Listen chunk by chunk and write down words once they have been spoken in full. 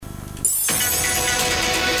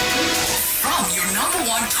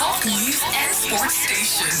talk news and sports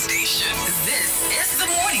station. This is the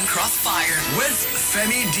Morning Crossfire with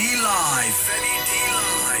Femi D Live.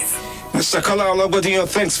 Mr. Kala Olagbodiyan,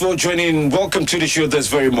 thanks for joining. Welcome to the show this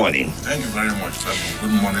very morning. Thank you very much, Femi.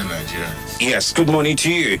 Good morning, Nigeria. Yes, good morning to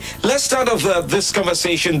you. Let's start off this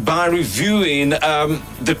conversation by reviewing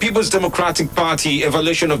the People's Democratic Party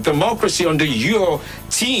evaluation of democracy under your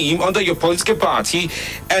team, under your political party,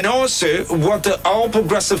 and also what the All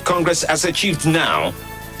Progressive Congress has achieved now.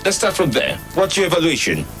 Let's start from there. What's your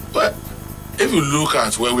evaluation? Well, if you look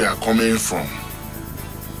at where we are coming from,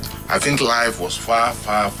 I think life was far,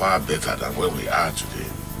 far, far better than where we are today.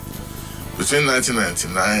 Between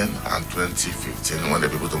 1999 and 2015, when the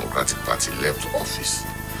People's Democratic Party left office,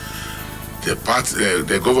 the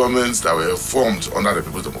governments that were formed under the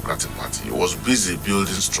People's Democratic Party was busy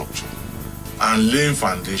building structure and laying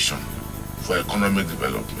foundation for economic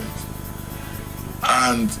development.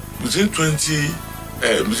 And between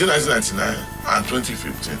 1999 and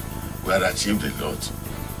 2015, we had achieved a lot.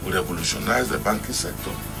 We revolutionized the banking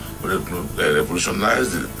sector. We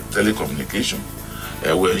revolutionized the telecommunication.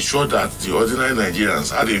 We ensured that the ordinary Nigerians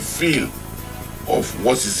had a feel of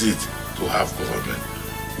what is it to have government.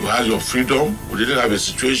 You had your freedom. We didn't have a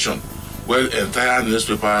situation where entire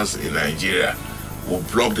newspapers in Nigeria would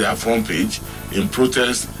block their front page in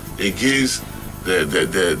protest against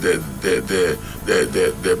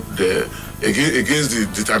against the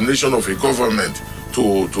determination of a government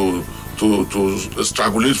to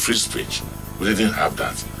strangulate free speech. We didn't have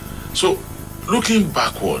that. So, looking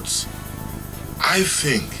backwards, I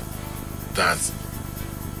think that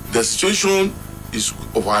the situation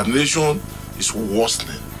of our nation is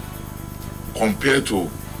worsening compared to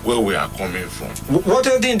where we are coming from. What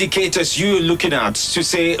are the indicators you're looking at to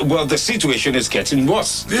say, well, the situation is getting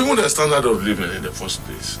worse? Even the standard of living in the first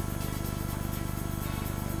place.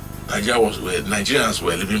 Nigerians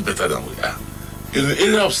were living better than we are. In the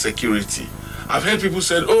area of security, I've heard people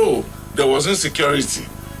say, oh, there was insecurity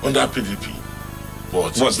under PDP.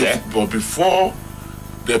 But before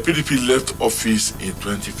the PDP left office in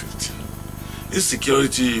 2015,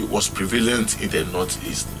 insecurity was prevalent in the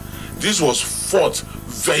Northeast. This was fought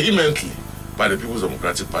vehemently by the People's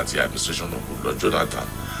Democratic Party administration of Goodluck Jonathan.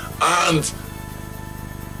 And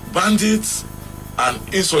bandits and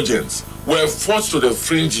insurgents were fought to the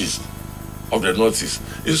fringes of the Northeast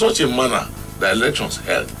in such a manner that elections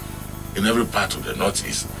held in every part of the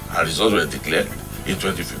Northeast and results were declared in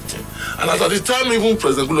 2015. And at the time even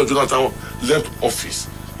President Goodluck Jonathan left office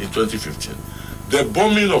in 2015, the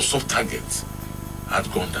bombing of soft targets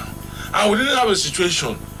had gone down. And we didn't have a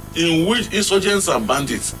situation in which insurgents and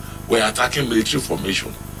bandits were attacking military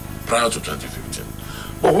formation prior to 2015.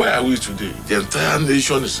 But where are we today? The entire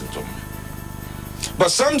nation is in turmoil. But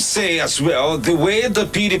some say as well, the way the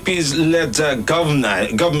PDP's led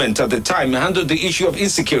government at the time handled the issue of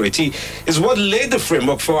insecurity is what laid the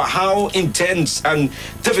framework for how intense and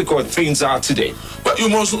difficult things are today. But you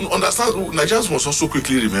must understand, Nigerians must also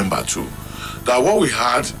quickly remember too, that what we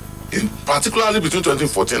had, particularly between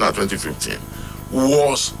 2014 and 2015,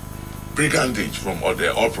 was brigandage from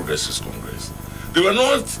the All Progressives Congress. They were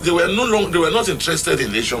not interested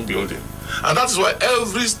in nation building. And that is why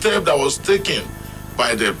every step that was taken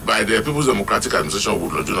by the People's Democratic Administration of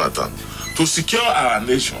Goodluck Jonathan to secure our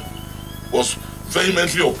nation was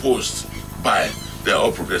vehemently opposed by the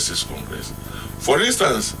All Progressives Congress. For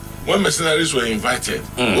instance, when mercenaries were invited,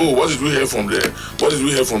 what did we hear from the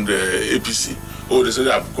APC? Oh, they said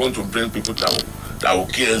they have gone to bring people that will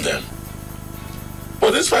kill them.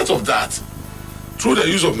 But in spite of that, through the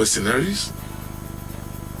use of mercenaries,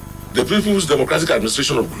 the People's Democratic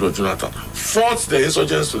Administration of Goodluck Jonathan fought the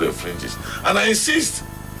insurgents to the fringes. And I insist,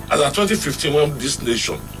 as at 2015, when this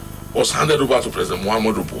nation was handed over to President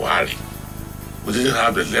Muhammadu Buhari, we didn't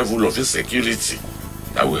have the level of insecurity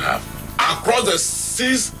that we have across the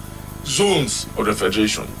 6 zones of the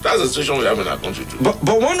Federation. That's the situation we have in our country too. But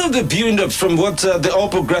one of the build-up from what the All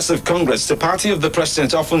Progressive Congress, the party of the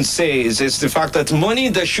president, often says is the fact that money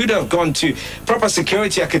that should have gone to proper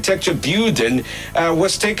security architecture building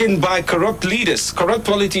was taken by corrupt leaders, corrupt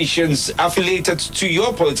politicians affiliated to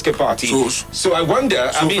your political party. So I wonder,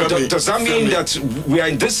 does that mean that we are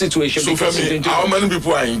in this situation? So Femi, how many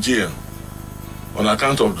people are in jail on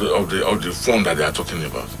account of the fund that they are talking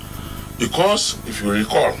about? Because, if you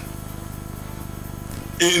recall,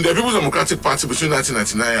 in the People's Democratic Party between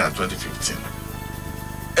 1999 and 2015,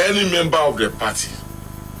 any member of the party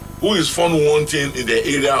who is found wanting in the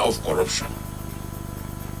area of corruption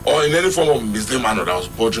or in any form of misdemeanor that was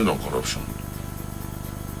bordering on corruption,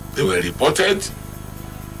 they were reported,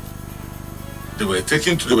 they were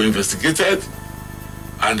investigated,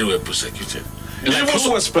 and they were prosecuted. Like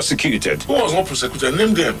who was prosecuted? Who was not prosecuted?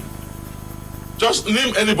 Name them. Just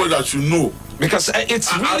name anybody that you know. Because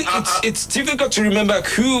it's really it's difficult to remember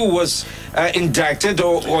who was indicted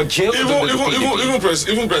or jailed. Even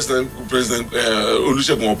President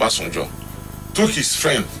Olusegun Obasanjo took his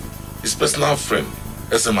friend, his personal friend,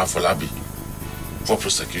 SM Afolabi, for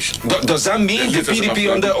prosecution. Does that mean the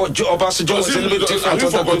PDP under Obasanjo was a little bit different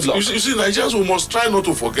under Goodluck? You see, Nigerians, we must try not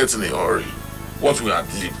to forget in a hurry what we had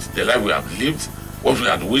lived, the life we have lived, what we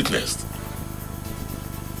had witnessed.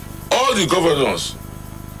 All the governors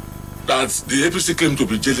that the APC claimed to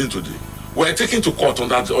be jailing today were taken to court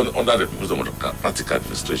under the People's Democratic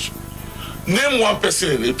Administration. Name one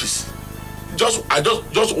person in APC. Just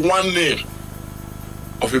one name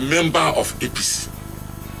of a member of APC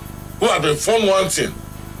who had been found wanting.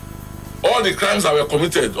 All the crimes that were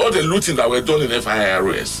committed, all the looting that were done in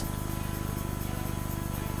FIRS,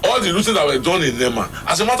 all the looting that were done in NEMA.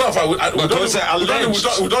 As a matter of fact,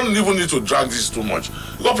 we don't even need to drag this too much.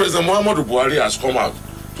 Because President Muhammadu Buhari has come out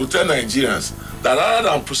to tell Nigerians that rather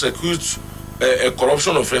than prosecute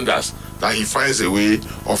corruption offenders, that he finds a way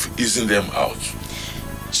of easing them out.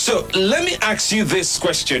 So let me ask you this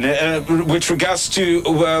question with regards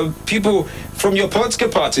to people from your political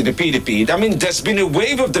party, the PDP. I mean, there's been a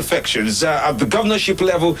wave of defections at the governorship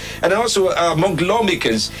level and also among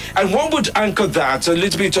lawmakers. And one would anchor that a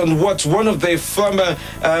little bit on what one of the former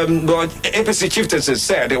APC chieftains has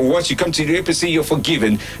said. Once you come to the APC, you're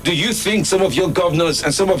forgiven. Do you think some of your governors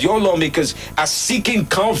and some of your lawmakers are seeking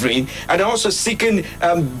covering and also seeking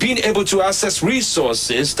being able to access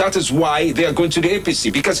resources? That is why they are going to the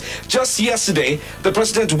APC. Because just yesterday, the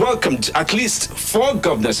president welcomed at least 4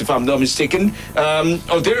 governors, if I'm not mistaken,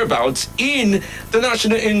 or thereabouts, in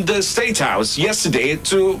the State House yesterday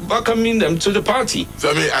to welcoming them to the party.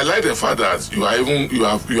 So, I mean, I like the fact that you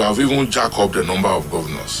have even jacked up the number of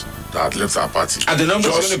governors that left our party. And the number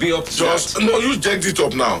is going to be up. No, you jacked it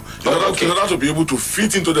up now in order to be able to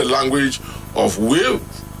fit into the language of Will,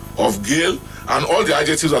 of Gail, and all the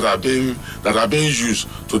adjectives that are being used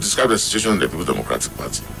to describe the situation in the People's Democratic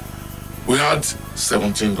Party. We had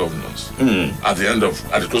 17 governors at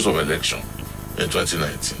the close of election in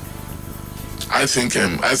 2019. I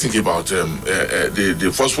think about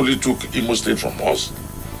they forcefully took Imo State from us.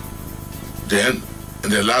 Then, in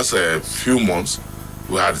the last few months,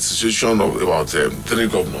 we had a situation of about 3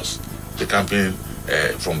 governors decamping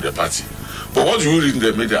from the party. But what do you read in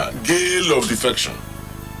the media? Gale of defection.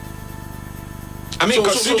 I mean,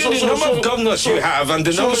 considering the number of governors you have and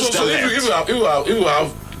the numbers that if you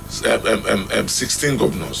have 16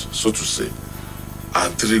 governors, so to say,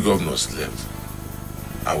 and 3 governors left,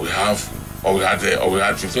 and we had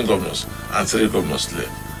 15 governors and 3 governors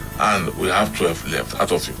left, and we have 12 left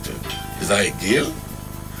out of 15. Is that a gale?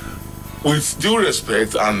 With due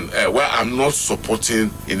respect, and where I'm not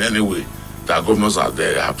supporting in any way that governors are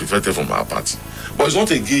there have defected from our party, but it's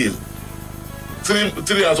not a gale.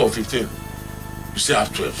 3 out of 15. You still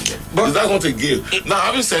have 12. But that's not a gale. Now,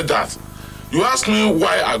 having said that, you ask me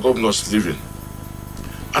why are governors leaving,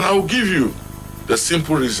 and I will give you the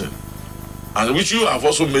simple reason, and which you have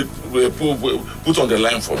also put on the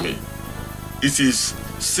line for me. It is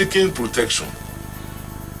seeking protection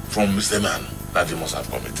from misdemeanor that they must have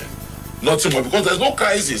committed. Nothing more, because there's no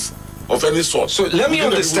crisis of any sort. So let me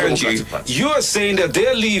understand you. You are saying that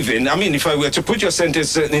they're leaving. I mean, if I were to put your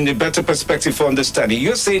sentence in a better perspective for understanding,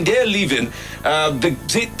 you're saying they're leaving the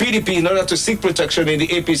PDP in order to seek protection in the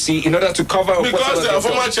APC, in order to cover up. Because the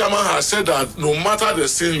former chairman has said that no matter the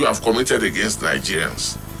sin you have committed against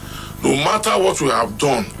Nigerians, no matter what we have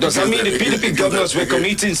done, does that mean the PDP governors were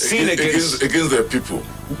committing sin against the people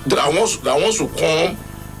that wants to come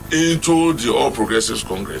into the All Progressives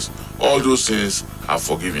Congress? All those things are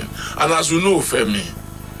forgiven. And as you know, Femi,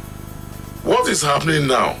 what is happening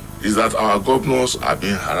now is that our governors are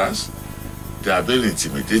being harassed, they are being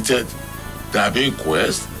intimidated, they are being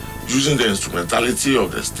coerced, using the instrumentality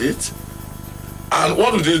of the state. And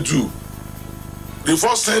what do? They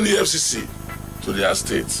first send the FCC to their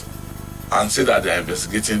states and say that they are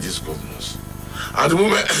investigating these governors. And the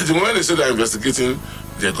moment they say they are investigating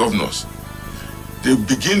their governors, they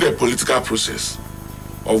begin the political process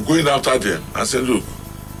of going after them and saying, look,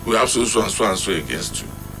 we have so and so against you.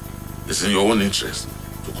 It's in your own interest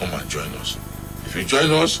to come and join us. If you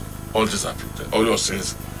join us, all your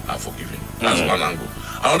sins are forgiven. That's one angle.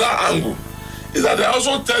 Another angle is that they're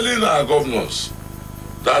also telling our governors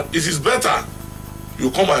that it is better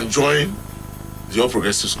you come and join the All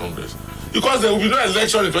Progressives Congress. Because there will be no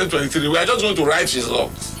election in 2023. We are just going to write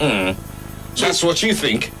results. So that's what you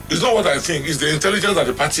think? It's not what I think. It's the intelligence that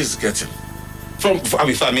the party is getting.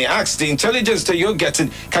 If I may ask, the intelligence that you're getting,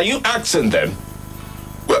 can you act on them?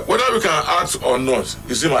 Well, whether we can act or not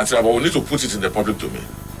is immaterial, but we need to put it in the public domain.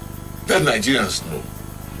 Let Nigerians know.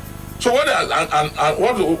 So what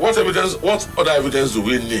other evidence do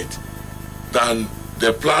we need than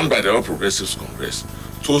the plan by the All Progressives Congress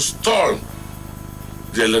to stall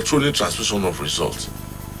the electronic transmission of results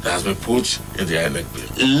that has been put in the INEC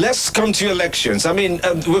bill? Let's come to elections. I mean,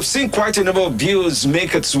 we've seen quite a number of bills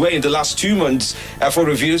make its way in the last 2 months for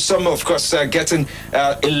review. Some, of course, getting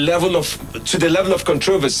to the level of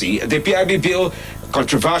controversy. The PIB bill,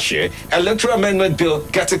 controversial. Electoral Amendment Bill,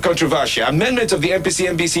 getting controversial. Amendment of the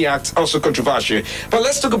NPC-NBC Act, also controversial. But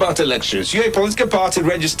let's talk about elections. You're a political party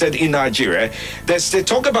registered in Nigeria. They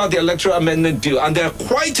talk about the Electoral Amendment Bill, and there are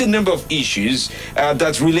quite a number of issues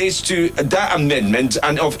that relates to that amendment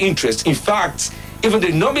and of interest. In fact, even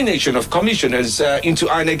the nomination of commissioners into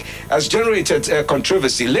INEC has generated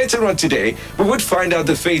controversy. Later on today, we would find out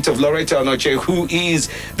the fate of Loretta Onoche, who is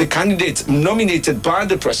the candidate nominated by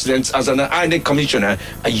the president as an INEC commissioner.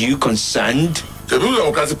 Are you concerned? The People's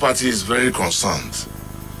Democratic Party is very concerned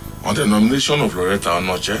on the nomination of Loretta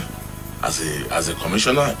Onoche as a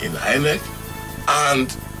commissioner in INEC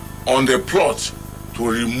and on the plot to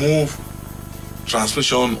remove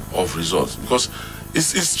transmission of results. Because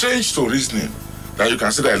it's strange to reasoning that you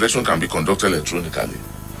can say that election can be conducted electronically,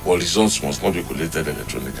 but results must not be collated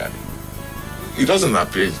electronically. It doesn't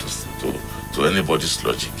appeal to anybody's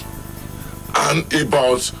logic. And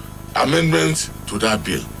about amendment to that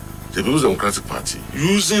bill, the People's Democratic Party,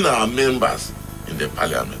 using our members in the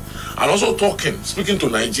parliament, and also speaking to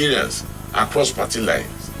Nigerians across party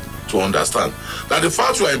lines to understand that the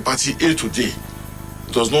fact you are in party A today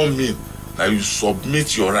does not mean that you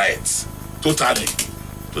submit your rights totally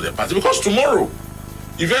to the party. Because tomorrow,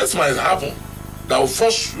 events might happen that will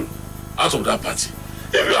force you out of that party.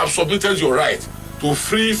 If you have submitted your right to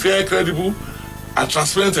free, fair, credible, and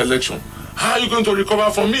transparent election, how are you going to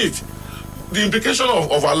recover from it? The implication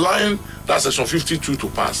of allowing that section 52 to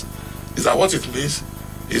pass is that what it means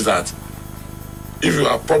is that if you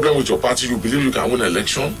have a problem with your party, you believe you can win an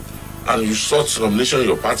election, and you sought nomination in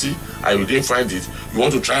your party, and you didn't find it, you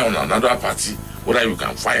want to try on another party, whether you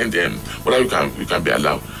can find them, whether you can be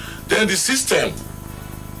allowed. Then the system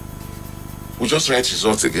will just write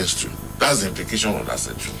results against you. That's the implication of that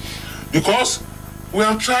section. Because we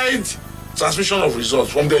have tried transmission of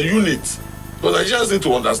results from the unit. But Nigerians need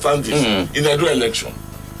to understand this in every election.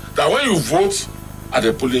 That when you vote at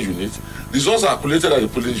the polling unit, results are collated at the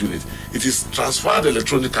polling unit. It is transferred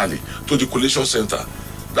electronically to the collation center.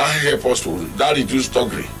 That helps us that reduces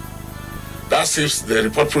thuggery. That saves the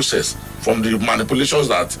report process from the manipulations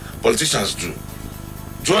that politicians do.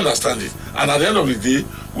 Do you understand it? And at the end of the day,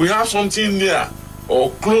 we have something near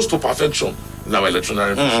or close to perfection in our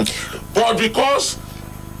electoral But because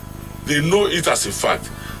they know it as a fact,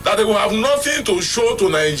 that they will have nothing to show to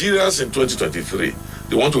Nigerians in 2023.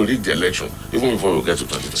 They want to rig the election even before we get to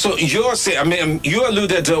 2023. So you're saying, you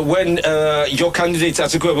alluded when your candidate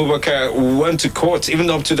Atiku Abubakar went to court, even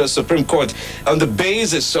up to the Supreme Court, on the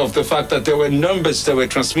basis of the fact that there were numbers that were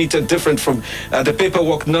transmitted different from the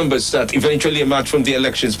paperwork numbers that eventually emerged from the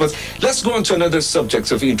elections. But let's go on to another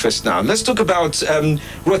subject of interest now. Let's talk about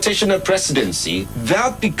rotational presidency.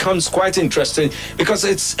 That becomes quite interesting because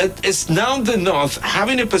it's now the North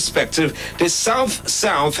having a perspective, the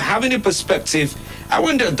South having a perspective. I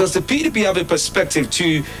wonder, does the PDP have a perspective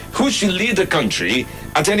to who should lead the country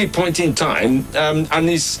at any point in time? And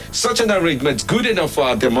is such an arrangement good enough for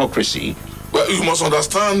our democracy? Well, you must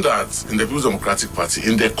understand that in the People's Democratic Party,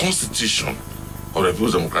 in the constitution of the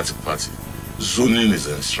People's Democratic Party, zoning is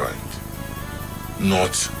enshrined,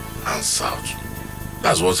 North and South.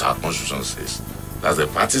 That's what our constitution says. That's the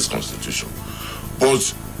party's constitution. But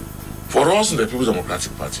for us in the People's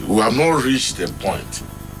Democratic Party, we have not reached the point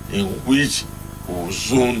in which we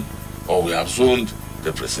zone or we have zoned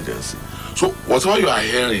the presidency. So whatever you are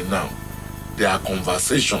hearing now, there are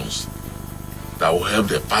conversations that will help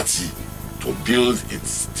the party to build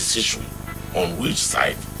its decision on which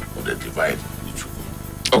side of the divide it will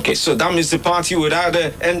go. Okay, so that means the party would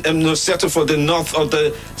either settle for the North or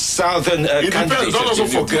the Southern candidates. Don't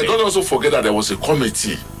also forget that there was a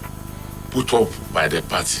committee put up by the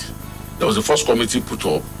party. There was the first committee put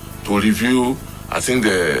up to review, I think,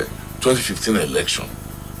 the 2015 election,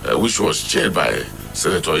 which was chaired by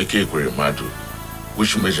Senator Ike Ekweremadu,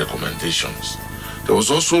 which made recommendations. There was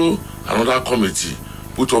also another committee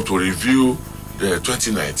put up to review the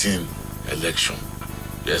 2019 election.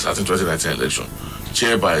 Yes, I think 2019 election,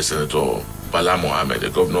 chaired by Senator Bala Mohammed, the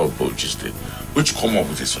governor of Bauchi State, which come up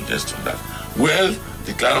with a suggestion that, well,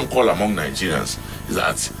 the clarion call among Nigerians is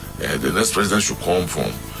that the next president should come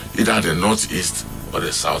from either the northeast or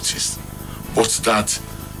the southeast, but that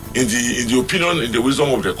in the opinion, in the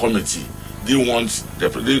wisdom of the committee,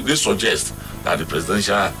 they suggest that the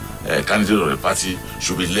presidential candidate of the party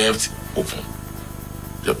should be left open.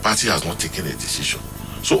 The party has not taken a decision.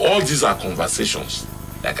 So all these are conversations,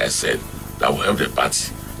 like I said, that will help the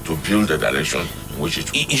party to build the direction in which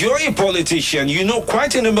it will. You're a politician. You know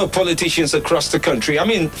quite a number of politicians across the country. I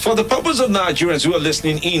mean, for the purpose of Nigerians who are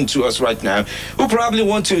listening in to us right now, who probably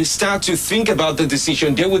want to start to think about the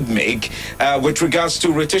decision they would make with regards to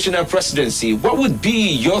rotational presidency, what would be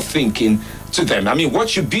your thinking to them? I mean, what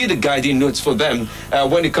should be the guiding notes for them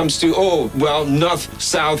when it comes to, north,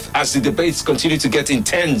 south, as the debates continue to get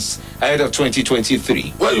intense ahead of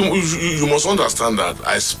 2023? Well, you must understand that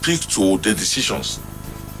I speak to the decisions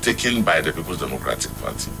taken by the People's Democratic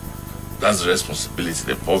Party. That's the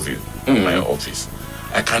responsibility, the purview of my office.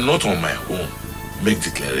 I cannot on my own make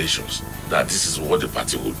declarations that this is what the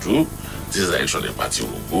party will do, this is the direction the party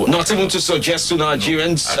will go. Not even to suggest to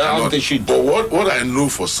Nigerians how they should. But what I know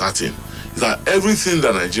for certain is that everything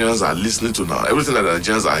that Nigerians are listening to now, everything that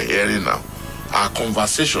Nigerians are hearing now, are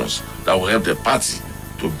conversations that will help the party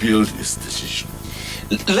to build its decision.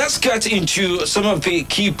 Let's get into some of the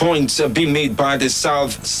key points being made by the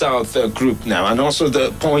South group now, and also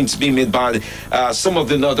the points being made by some of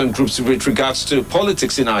the northern groups with regards to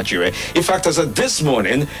politics in Nigeria. In fact, as of this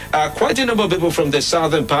morning, quite a number of people from the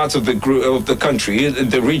southern part of the country,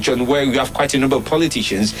 the region where we have quite a number of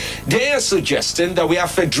politicians, they are suggesting that we are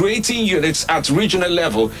federating units at regional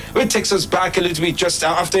level, which takes us back a little bit just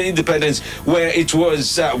after independence, where it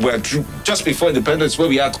was just before independence, where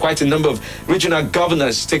we had quite a number of regional governors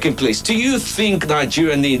taking place. Do you think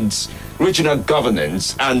Nigeria needs regional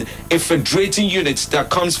governance and a federating unit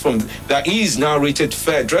that is now rated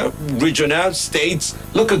federal, regional, states,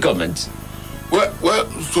 local government? Well,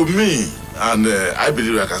 to me, and I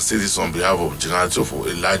believe I can say this on behalf of generality of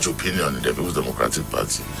a large opinion in the People's Democratic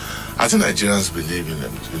Party, I think Nigerians believe in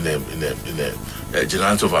a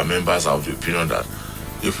generality of our members are of the opinion that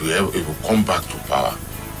if we come back to power,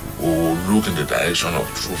 we will look in the direction of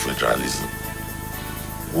true federalism.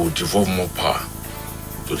 Will devolve more power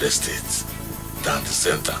to the states than the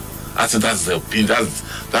center. I think that's the opinion.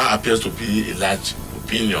 That appears to be a large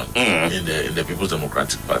opinion in the People's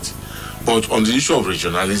Democratic Party. But on the issue of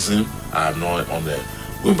regionalism, I'm not on the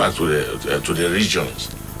going back to the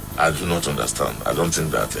regions. I do not understand. I don't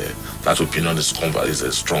think that that opinion is strong.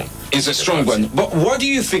 It's a strong one. But what do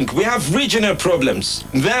you think? We have regional problems.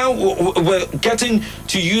 Now we're getting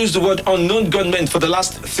to use the word unknown gunmen. For the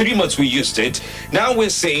last 3 months we used it. Now we're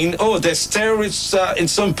saying, there's terrorists in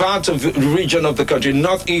some part of the region of the country,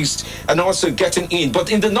 northeast, and also getting in.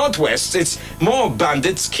 But in the northwest, it's more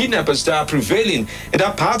bandits, kidnappers that are prevailing in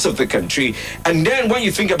that part of the country. And then when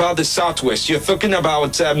you think about the southwest, you're talking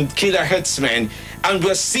about killer herdsmen. And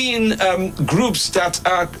we're seeing groups that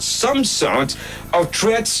are some sort of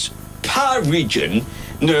threats per region,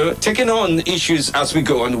 taking on issues as we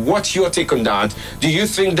go. And what's your take on that? Do you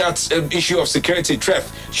think that issue of security threat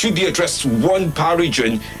should be addressed one per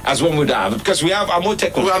region as one would have? Because we have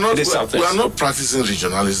Amotekun in the southwest. We are not practicing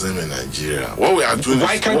regionalism in Nigeria. What we are doing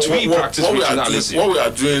Why can't we practice regionalism?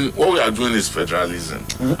 What we are doing is federalism.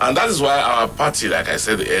 And that is why our party, like I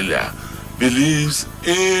said earlier, believes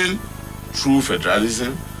in true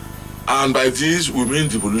federalism, and by this we mean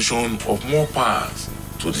devolution of more powers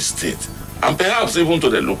to the state and perhaps even to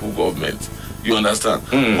the local government. You understand?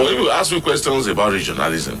 But if you ask me questions about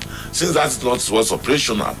regionalism, since that's not what's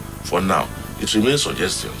operational for now, it remains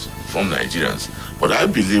suggestions from Nigerians. But I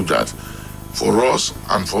believe that for us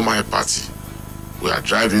and for my party, we are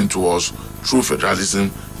driving towards true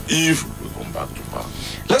federalism if we come back to power.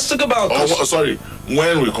 Let's talk about...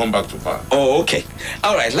 when we come back to power. Oh, okay.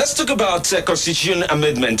 All right, let's talk about constitution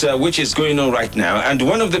amendment, which is going on right now. And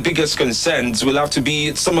one of the biggest concerns will have to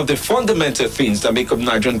be some of the fundamental things that make up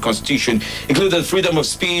Nigerian constitution, including freedom of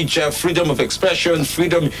speech, freedom of expression,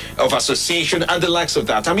 freedom of association, and the likes of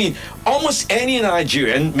that. I mean, almost any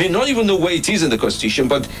Nigerian may not even know where it is in the constitution,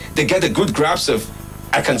 but they get a good grasp of,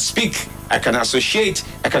 I can speak, I can associate,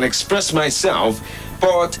 I can express myself,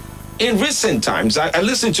 but in recent times, I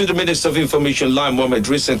listened to the Minister of Information, Lai Mohammed,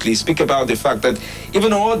 recently speak about the fact that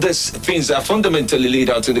even all these things are fundamentally laid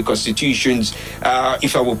out in the constitutions.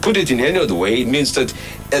 If I will put it in any other way, it means that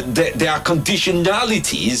there are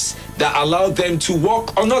conditionalities that allow them to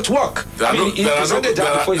work or not work. There are no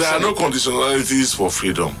conditionalities for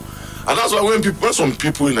freedom. And that's why when some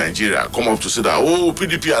people in Nigeria come up to say that,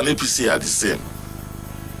 PDP and APC are the same,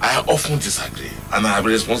 I often disagree. And I have a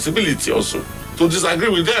responsibility also to disagree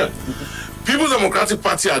with them. People's Democratic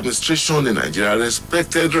Party administration in Nigeria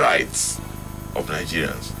respected rights of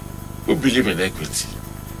Nigerians. We believe in equity.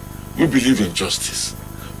 We believe in justice.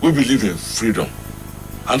 we believe in freedom.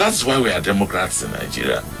 And that's why we are Democrats in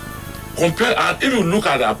Nigeria. And if you look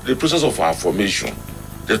at the process of our formation,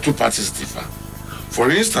 the two parties differ. For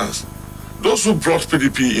instance, those who brought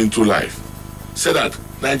PDP into life said that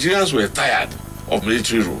Nigerians were tired of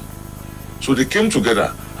military rule. So they came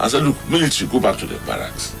together and said, look, military, go back to the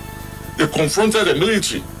barracks. They confronted the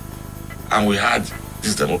military, and we had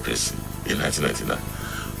this democracy in 1999.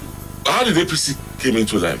 How did APC came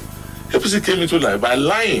into life? APC came into life by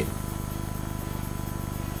lying.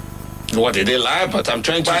 What did they lie about? I'm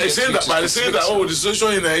trying to... By saying that, oh, the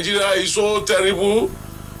situation in Nigeria is so terrible,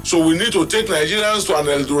 so we need to take Nigerians to an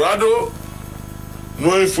El Dorado,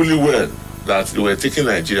 knowing fully well that they were taking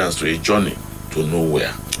Nigerians to a journey to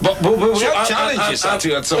nowhere. But we have challenges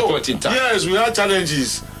at some point in time. Yes, we have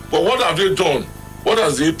challenges. But what have they done? What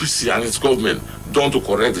has the APC and its government done to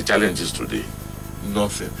correct the challenges today?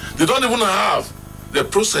 Nothing. They don't even have the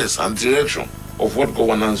process and direction of what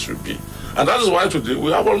governance should be. And that is why today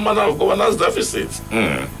we have all manner of governance deficits.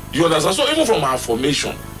 You understand? So even from our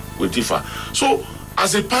formation, we differ. So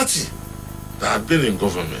as a party that had been in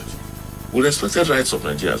government, we respected rights of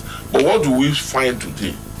Nigerians. But what do we find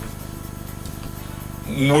today?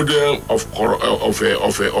 Model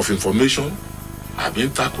of information are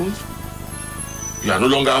being tackled. You are no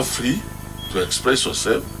longer free to express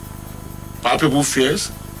yourself. Palpable fears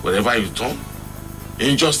wherever you turn.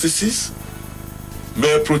 Injustices,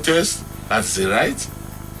 mere protests, that's the right.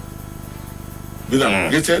 Being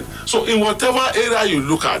abrogated. So in whatever area you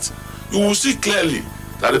look at, you will see clearly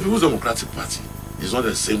that the People's Democratic Party is not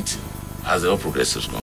the same thing as the All Progressives Congress.